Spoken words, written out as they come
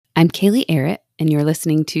I'm Kaylee Arrett, and you're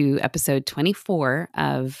listening to episode 24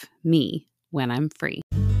 of Me When I'm Free.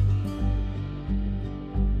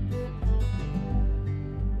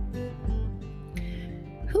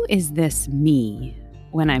 Who is this me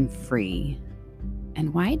when I'm free?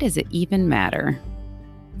 And why does it even matter?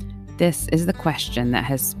 This is the question that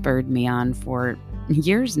has spurred me on for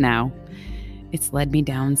years now. It's led me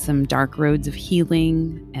down some dark roads of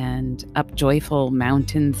healing and up joyful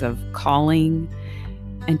mountains of calling,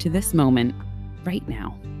 and to this moment, right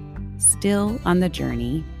now, still on the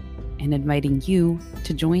journey and inviting you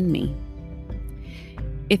to join me.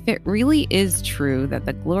 If it really is true that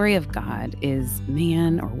the glory of God is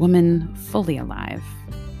man or woman fully alive,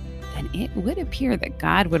 then it would appear that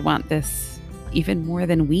God would want this even more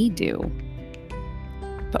than we do.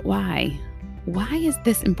 But why? Why is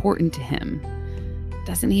this important to him?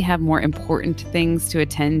 Doesn't he have more important things to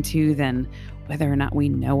attend to than whether or not we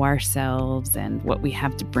know ourselves and what we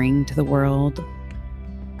have to bring to the world?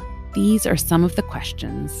 These are some of the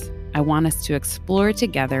questions I want us to explore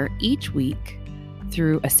together each week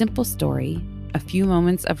through a simple story, a few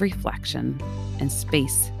moments of reflection, and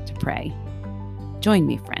space to pray. Join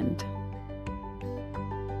me, friend.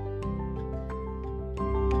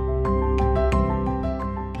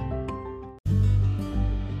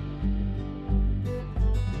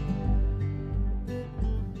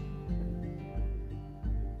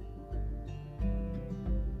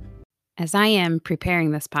 As I am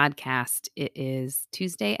preparing this podcast, it is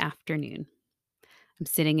Tuesday afternoon. I'm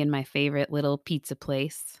sitting in my favorite little pizza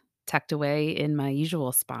place, tucked away in my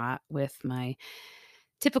usual spot with my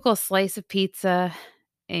typical slice of pizza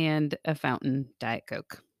and a fountain Diet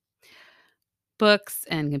Coke. Books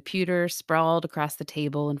and computer sprawled across the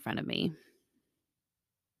table in front of me.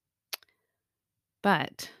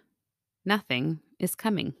 But nothing is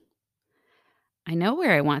coming. I know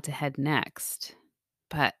where I want to head next,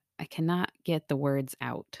 but I cannot get the words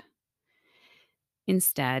out.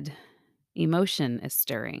 Instead, emotion is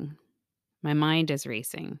stirring. My mind is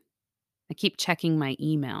racing. I keep checking my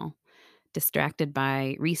email, distracted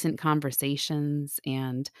by recent conversations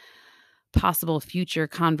and possible future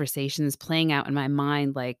conversations playing out in my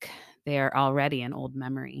mind like they are already an old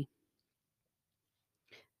memory.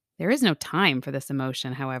 There is no time for this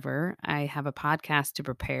emotion, however. I have a podcast to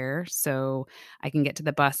prepare so I can get to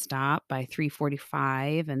the bus stop by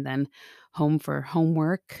 3:45 and then home for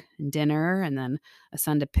homework and dinner and then a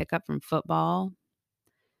son to pick up from football.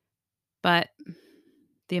 But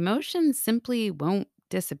the emotion simply won't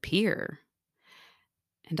disappear.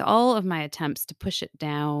 And all of my attempts to push it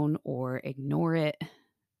down or ignore it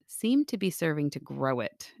seem to be serving to grow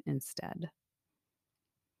it instead.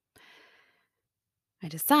 I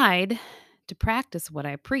decide to practice what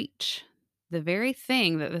I preach. The very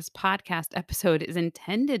thing that this podcast episode is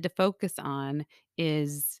intended to focus on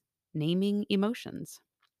is naming emotions.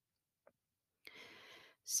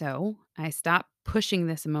 So I stop pushing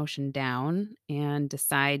this emotion down and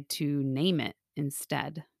decide to name it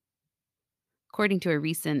instead. According to a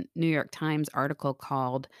recent New York Times article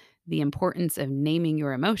called The Importance of Naming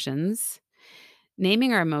Your Emotions,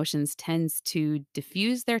 naming our emotions tends to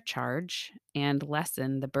diffuse their charge and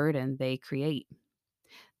lessen the burden they create.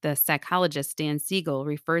 The psychologist Dan Siegel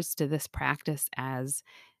refers to this practice as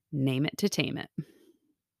name it to tame it.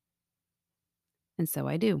 And so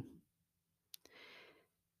I do.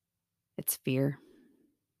 It's fear.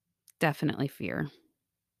 Definitely fear.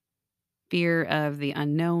 Fear of the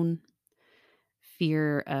unknown,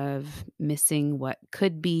 fear of missing what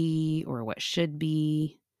could be or what should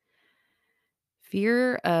be,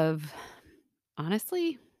 fear of,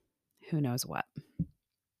 honestly, who knows what.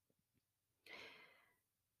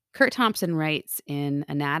 Kurt Thompson writes in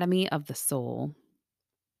Anatomy of the Soul,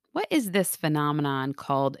 "What is this phenomenon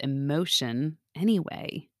called emotion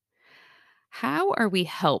anyway? How are we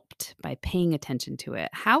helped by paying attention to it?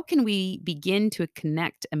 How can we begin to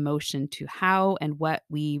connect emotion to how and what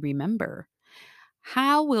we remember?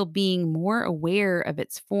 How will being more aware of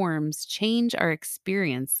its forms change our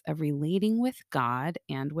experience of relating with God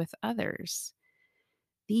and with others?"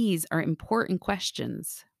 These are important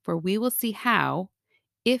questions, for we will see how,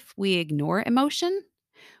 if we ignore emotion,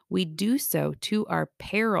 we do so to our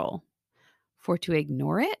peril. For to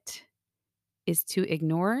ignore it is to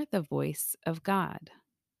ignore the voice of God.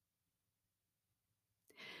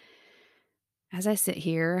 As I sit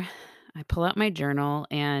here, I pull out my journal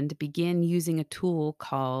and begin using a tool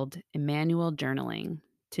called Emmanuel Journaling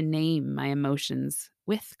to name my emotions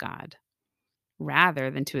with God,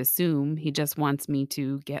 rather than to assume He just wants me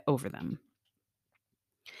to get over them.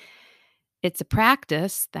 It's a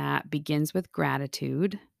practice that begins with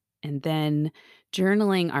gratitude and then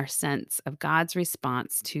journaling our sense of God's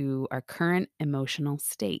response to our current emotional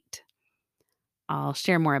state. I'll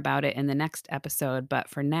share more about it in the next episode, but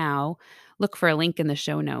for now, look for a link in the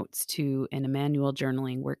show notes to an Emmanuel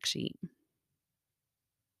journaling worksheet.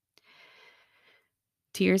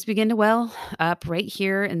 Tears begin to well up right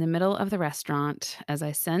here in the middle of the restaurant as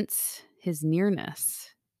I sense his nearness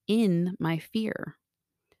in my fear.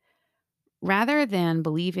 Rather than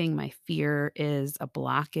believing my fear is a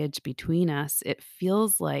blockage between us, it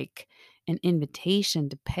feels like an invitation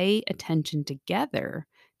to pay attention together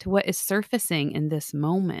to what is surfacing in this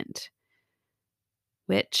moment,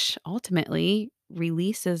 which ultimately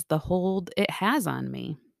releases the hold it has on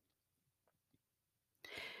me.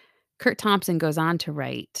 Kurt Thompson goes on to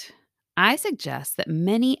write, I suggest that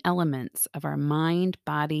many elements of our mind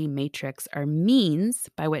body matrix are means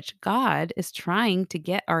by which God is trying to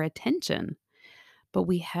get our attention, but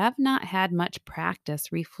we have not had much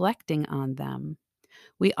practice reflecting on them.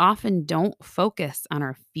 We often don't focus on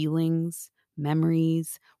our feelings,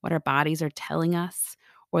 memories, what our bodies are telling us,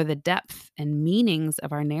 or the depth and meanings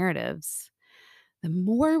of our narratives. The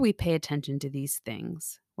more we pay attention to these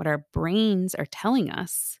things, what our brains are telling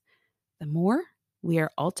us, the more we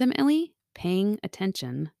are ultimately paying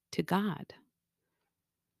attention to God.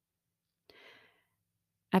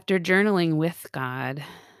 After journaling with God,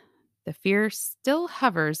 the fear still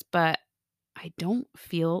hovers, but I don't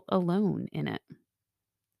feel alone in it.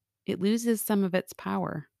 It loses some of its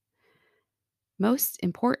power. Most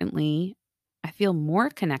importantly, I feel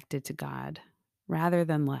more connected to God rather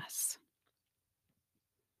than less.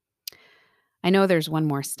 I know there's one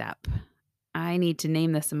more step. I need to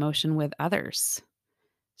name this emotion with others.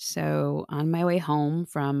 So, on my way home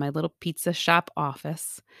from my little pizza shop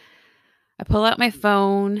office, I pull out my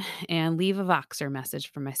phone and leave a Voxer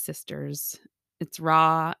message for my sisters. It's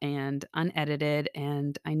raw and unedited,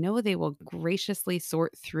 and I know they will graciously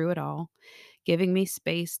sort through it all, giving me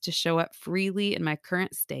space to show up freely in my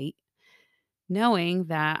current state, knowing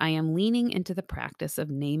that I am leaning into the practice of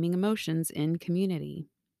naming emotions in community.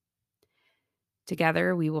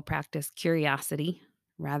 Together, we will practice curiosity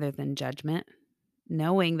rather than judgment,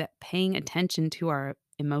 knowing that paying attention to our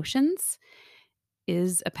emotions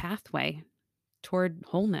is a pathway toward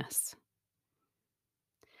wholeness.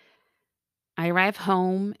 I arrive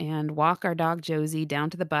home and walk our dog Josie down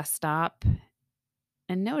to the bus stop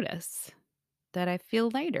and notice that I feel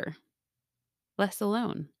lighter, less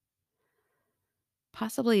alone.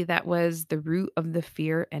 Possibly that was the root of the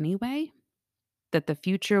fear anyway, that the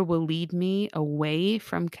future will lead me away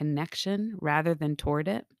from connection rather than toward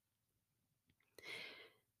it.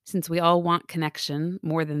 Since we all want connection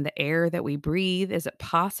more than the air that we breathe, is it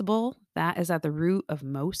possible that is at the root of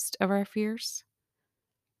most of our fears?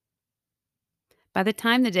 By the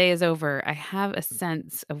time the day is over, I have a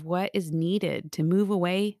sense of what is needed to move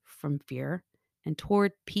away from fear and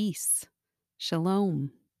toward peace,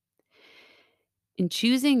 shalom. In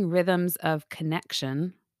choosing rhythms of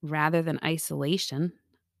connection rather than isolation,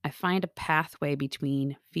 I find a pathway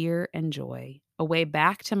between fear and joy, a way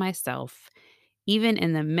back to myself, even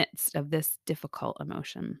in the midst of this difficult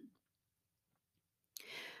emotion.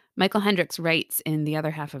 Michael Hendricks writes in The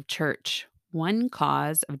Other Half of Church, one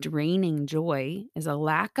cause of draining joy is a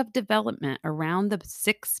lack of development around the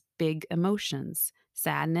 6 big emotions: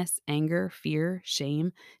 sadness, anger, fear,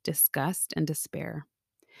 shame, disgust, and despair.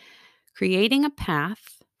 Creating a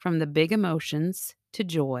path from the big emotions to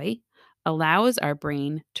joy allows our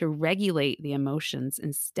brain to regulate the emotions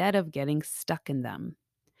instead of getting stuck in them.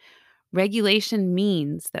 Regulation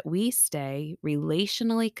means that we stay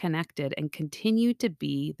relationally connected and continue to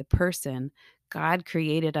be the person God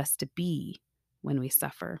created us to be when we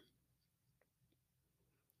suffer.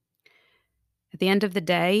 At the end of the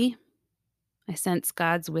day, I sense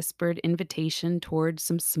God's whispered invitation towards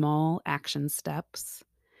some small action steps.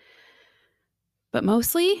 But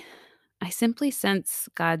mostly, I simply sense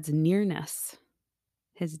God's nearness,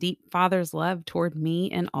 his deep Father's love toward me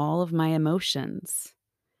and all of my emotions.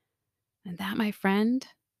 And that, my friend,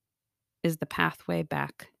 is the pathway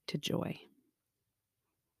back to joy.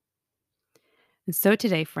 And so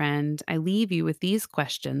today, friend, I leave you with these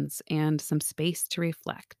questions and some space to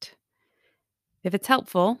reflect. If it's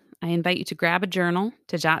helpful, I invite you to grab a journal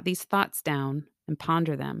to jot these thoughts down and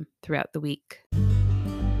ponder them throughout the week.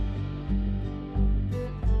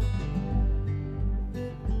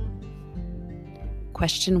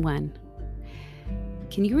 Question 1.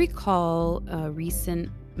 Can you recall a recent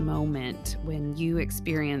moment when you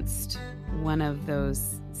experienced one of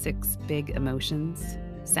those 6 big emotions?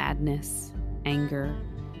 Sadness, anger,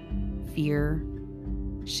 fear,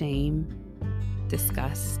 shame,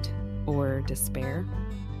 disgust, or despair?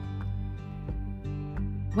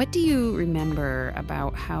 What do you remember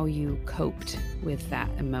about how you coped with that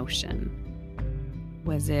emotion?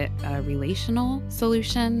 Was it a relational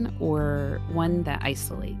solution or one that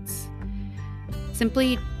isolates?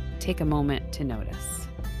 Simply take a moment to notice.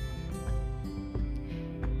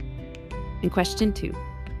 And question 2,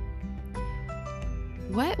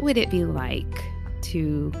 what would it be like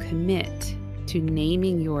to commit to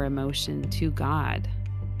naming your emotion to God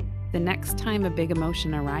the next time a big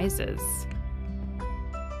emotion arises?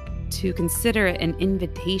 To consider it an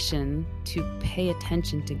invitation to pay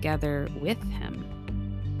attention together with Him.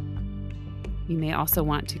 You may also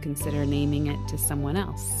want to consider naming it to someone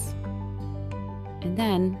else. And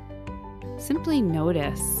then simply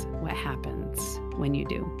notice what happens when you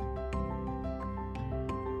do.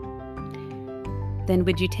 Then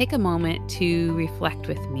would you take a moment to reflect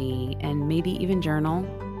with me and maybe even journal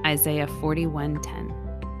Isaiah 41:10.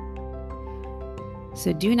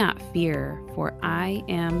 So do not fear, for I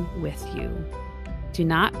am with you. Do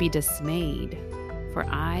not be dismayed, for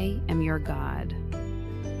I am your God.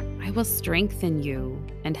 I will strengthen you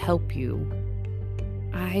and help you.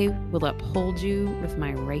 I will uphold you with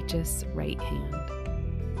my righteous right hand.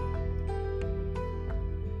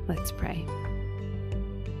 Let's pray.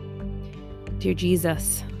 Dear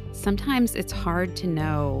Jesus, sometimes it's hard to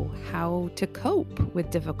know how to cope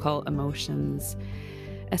with difficult emotions,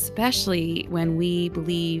 especially when we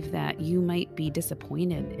believe that you might be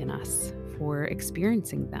disappointed in us for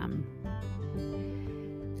experiencing them.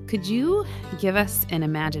 Could you give us an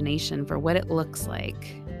imagination for what it looks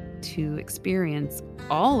like to experience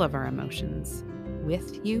all of our emotions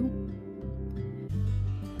with you?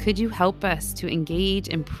 Could you help us to engage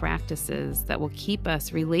in practices that will keep us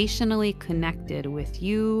relationally connected with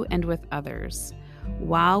you and with others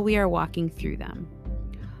while we are walking through them,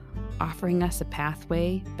 offering us a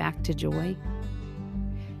pathway back to joy?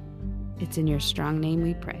 It's in your strong name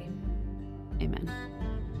we pray. Amen.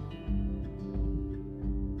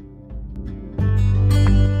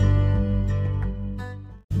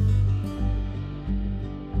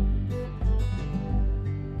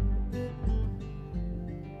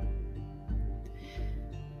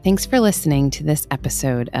 Thanks for listening to this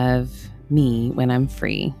episode of Me When I'm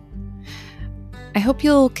Free. I hope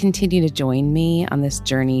you'll continue to join me on this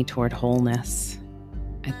journey toward wholeness.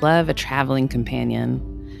 I'd love a traveling companion.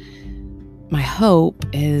 My hope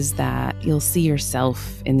is that you'll see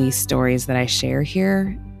yourself in these stories that I share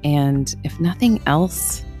here, and if nothing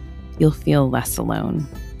else, you'll feel less alone.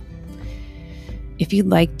 If you'd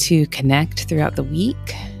like to connect throughout the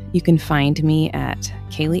week, you can find me at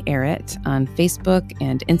Kaylee Arrett on Facebook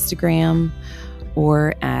and Instagram,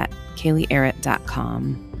 or at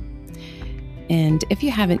kayleearrett.com. And if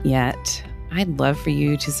you haven't yet, I'd love for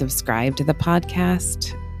you to subscribe to the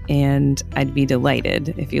podcast, and I'd be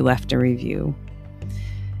delighted if you left a review.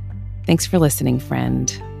 Thanks for listening,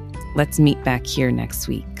 friend. Let's meet back here next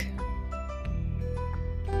week.